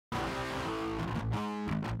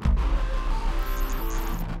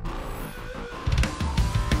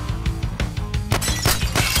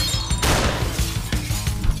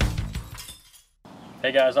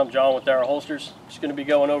Hey guys, I'm John with Dara Holsters. Just going to be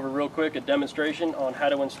going over real quick a demonstration on how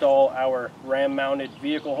to install our ram mounted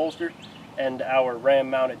vehicle holster and our ram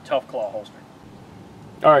mounted tough claw holster.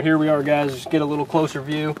 Alright, here we are guys, just get a little closer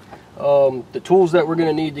view. The tools that we're going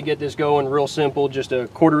to need to get this going, real simple, just a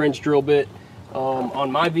 1/4 inch drill bit.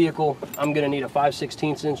 On my vehicle, I'm going to need a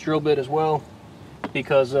 5/16 inch drill bit as well,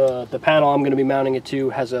 because the panel I'm going to be mounting it to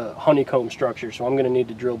has a honeycomb structure, so I'm going to need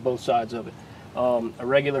to drill both sides of it. A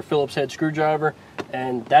regular Phillips head screwdriver,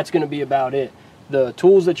 and that's going to be about it. The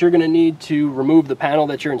tools that you're going to need to remove the panel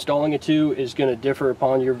that you're installing it to is going to differ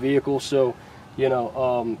upon your vehicle, so you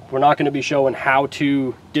know, we're not going to be showing how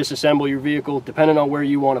to disassemble your vehicle. Depending on where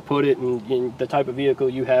you want to put it and the type of vehicle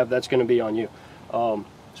you have, that's going to be on you.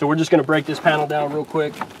 So we're just going to break this panel down real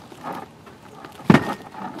quick.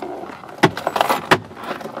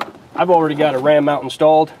 I've already got a ram mount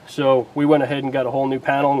installed, so we went ahead and got a whole new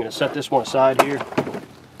panel. I'm going to set this one aside here.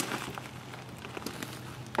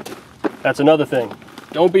 That's another thing.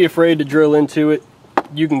 Don't be afraid to drill into it.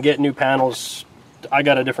 You can get new panels. I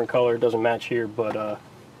got a different color. It doesn't match here, but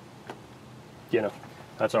you know,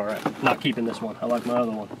 that's all right. Not keeping this one. I like my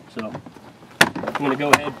other one. So I'm going to go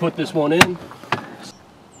ahead and put this one in.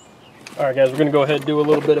 All right, guys, we're going to go ahead and do a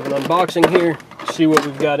little bit of an unboxing here. See what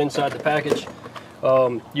we've got inside the package.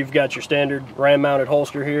 You've got your standard ram mounted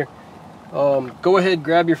holster here. Go ahead,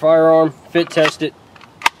 grab your firearm, fit test it,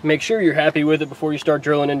 make sure you're happy with it before you start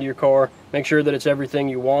drilling into your car. Make sure that it's everything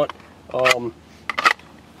you want.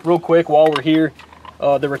 Real quick, while we're here,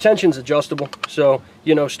 the retention's adjustable, so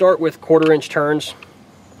you know, start with 1/4 inch turns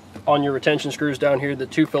on your retention screws down here. The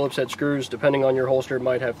 2 Phillips head screws, depending on your holster,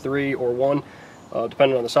 might have 3 or 1,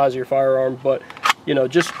 depending on the size of your firearm, but you know,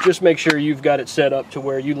 just make sure you've got it set up to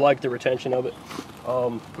where you like the retention of it.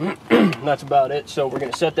 That's about it. So we're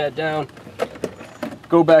going to set that down,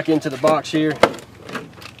 go back into the box here.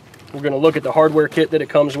 We're going to look at the hardware kit that it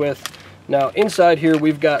comes with. Now inside here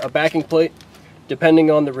we've got a backing plate.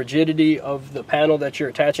 Depending on the rigidity of the panel that you're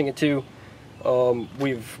attaching it to,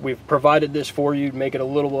 we've provided this for you to make it a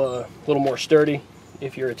little more sturdy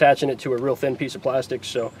if you're attaching it to a real thin piece of plastic.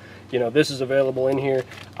 So you know, this is available in here.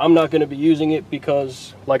 I'm not going to be using it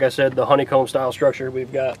because, like I said, the honeycomb style structure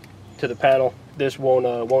we've got to the panel, this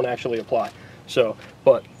won't actually apply. So,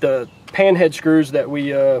 but the pan head screws that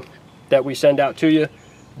we send out to you,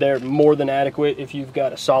 they're more than adequate if you've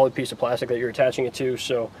got a solid piece of plastic that you're attaching it to.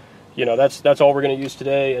 So, you know, that's all we're going to use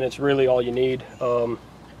today, and it's really all you need.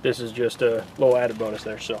 This is just a little added bonus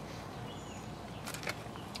there. So,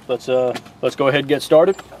 let's go ahead and get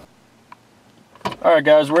started. Alright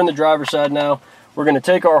guys, we're in the driver's side now. We're going to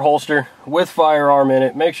take our holster with firearm in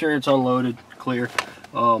it, make sure it's unloaded, clear.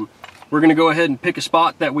 We're going to go ahead and pick a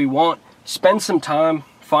spot that we want, spend some time,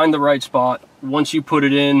 find the right spot. Once you put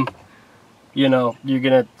it in, you know, you're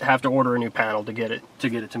going to have to order a new panel to get it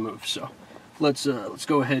to move. So let's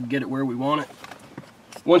go ahead and get it where we want it.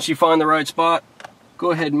 Once you find the right spot,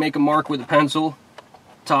 go ahead and make a mark with a pencil,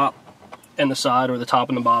 top and the side, or the top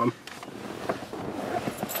and the bottom.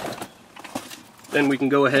 Then we can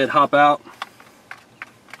go ahead, hop out,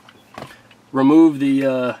 remove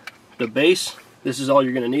the base. This is all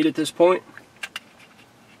you're going to need at this point.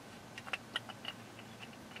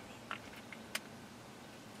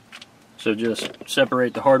 So just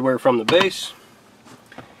separate the hardware from the base.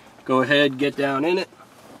 Go ahead, get down in it.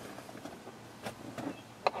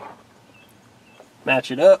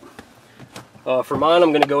 Match it up. For mine,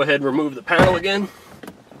 I'm going to go ahead and remove the panel again.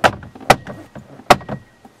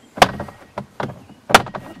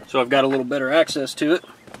 So I've got a little better access to it.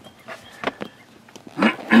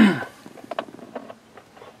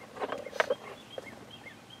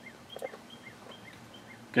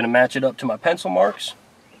 Going to match it up to my pencil marks.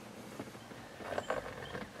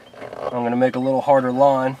 I'm going to make a little harder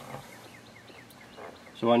line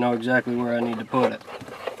so I know exactly where I need to put it.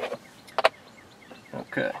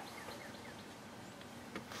 Okay.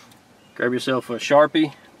 Grab yourself a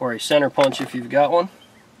Sharpie or a center punch if you've got one.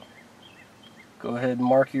 Go ahead and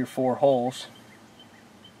mark your 4 holes.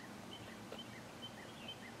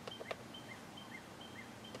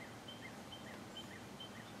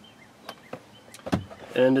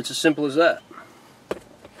 And it's as simple as that.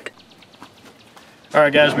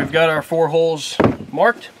 Alright guys, we've got our 4 holes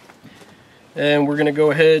marked. And we're going to go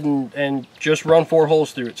ahead and just run 4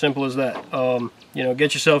 holes through it. Simple as that. You know,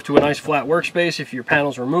 get yourself to a nice flat workspace if your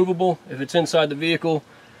panel's removable. If it's inside the vehicle,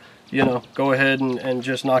 you know, go ahead and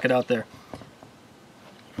just knock it out there.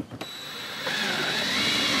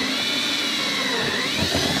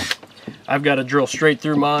 I've got to drill straight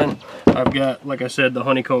through mine. I've got, like I said, the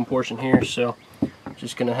honeycomb portion here, so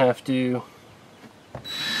just gonna have to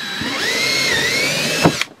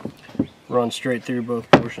run straight through both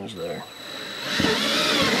portions there.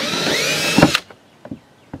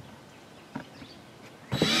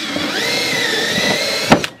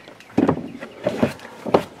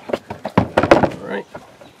 Alright.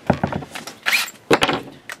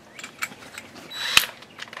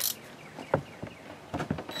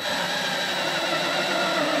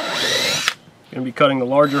 Going to be cutting the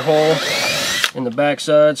larger hole in the back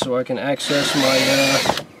side so I can access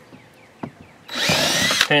my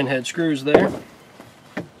panhead screws there.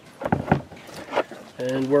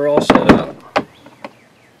 And we're all set up.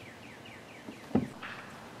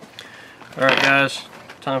 Alright guys,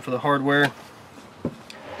 time for the hardware.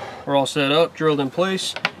 We're all set up, drilled in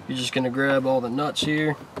place. You're just going to grab all the nuts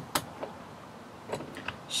here,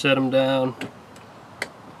 set them down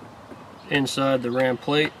inside the ram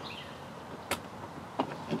plate.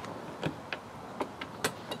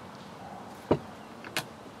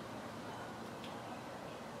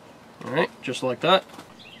 Alright, just like that.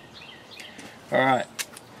 Alright,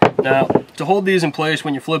 now to hold these in place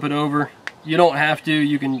when you flip it over, you don't have to.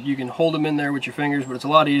 You can hold them in there with your fingers, but it's a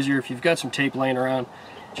lot easier if you've got some tape laying around.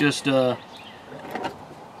 Just lay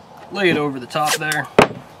it over the top there.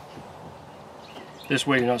 This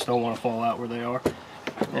way your nuts don't want to fall out where they are.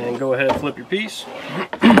 And go ahead and flip your piece.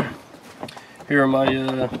 Here are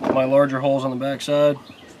my larger holes on the back side.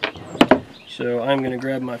 So I'm going to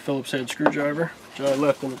grab my Phillips head screwdriver, which I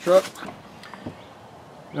left in the truck.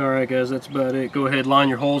 Alright guys, that's about it. Go ahead, line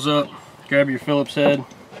your holes up, grab your Phillips head,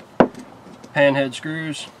 pan head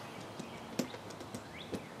screws.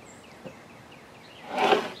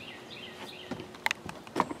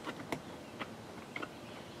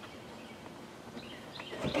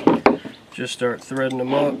 Just start threading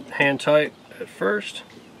them up, hand tight at first.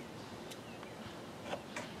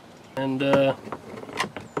 And we'll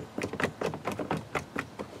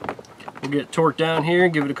get torqued down here,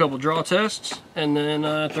 give it a couple draw tests, and then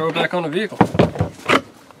throw it back on the vehicle.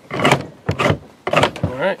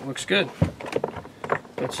 Alright, looks good.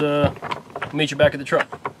 Let's meet you back at the truck.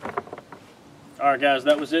 Alright guys,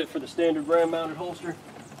 that was it for the standard ram mounted holster.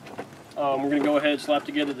 We're going to go ahead and slap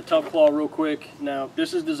together the Tough Claw real quick. Now,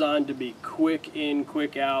 this is designed to be quick in,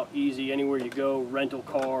 quick out, easy, anywhere you go, rental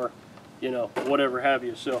car, you know, whatever have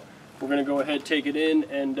you. So we're going to go ahead, take it in,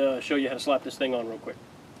 and show you how to slap this thing on real quick.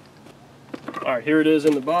 Alright, here it is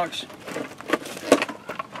in the box.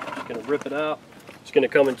 Just going to rip it out. It's going to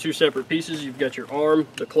come in two separate pieces. You've got your arm,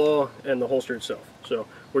 the claw, and the holster itself. So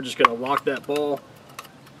we're just going to lock that ball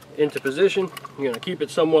into position. You're going to keep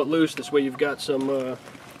it somewhat loose. This way you've got some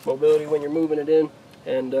mobility when you're moving it in,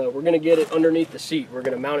 and we're going to get it underneath the seat. We're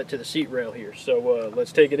going to mount it to the seat rail here. So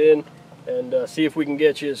let's take it in and see if we can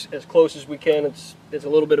get you as close as we can. It's a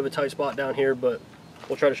little bit of a tight spot down here, but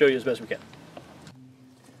we'll try to show you as best we can.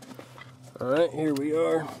 Alright, here we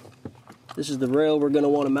are. This is the rail we're going to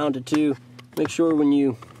want to mount it to. Make sure when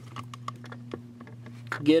you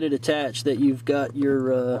get it attached that you've got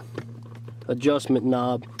your adjustment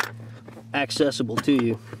knob accessible to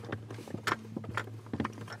you.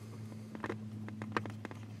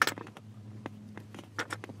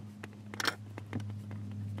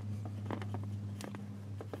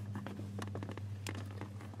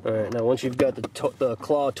 Alright, now once you've got the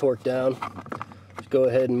claw torqued down, just go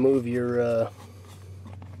ahead and move your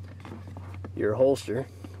holster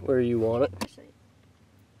where you want it.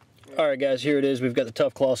 Alright guys, here it is. We've got the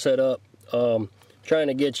Tough Claw set up. Trying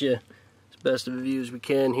to get you as best of a view as we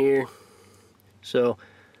can here. So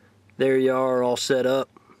there you are, all set up.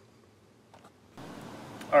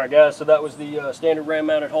 Alright guys, so that was the standard ram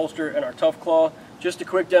mounted holster and our Tough Claw. Just a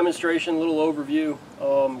quick demonstration, a little overview.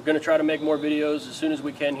 I'm going to try to make more videos as soon as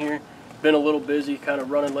we can here. Been a little busy, kind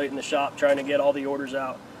of running late in the shop, trying to get all the orders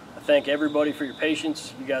out. I thank everybody for your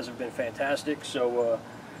patience. You guys have been fantastic. So,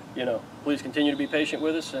 you know, please continue to be patient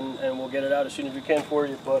with us, and we'll get it out as soon as we can for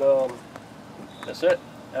you. But that's it.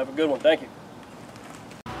 Have a good one. Thank you.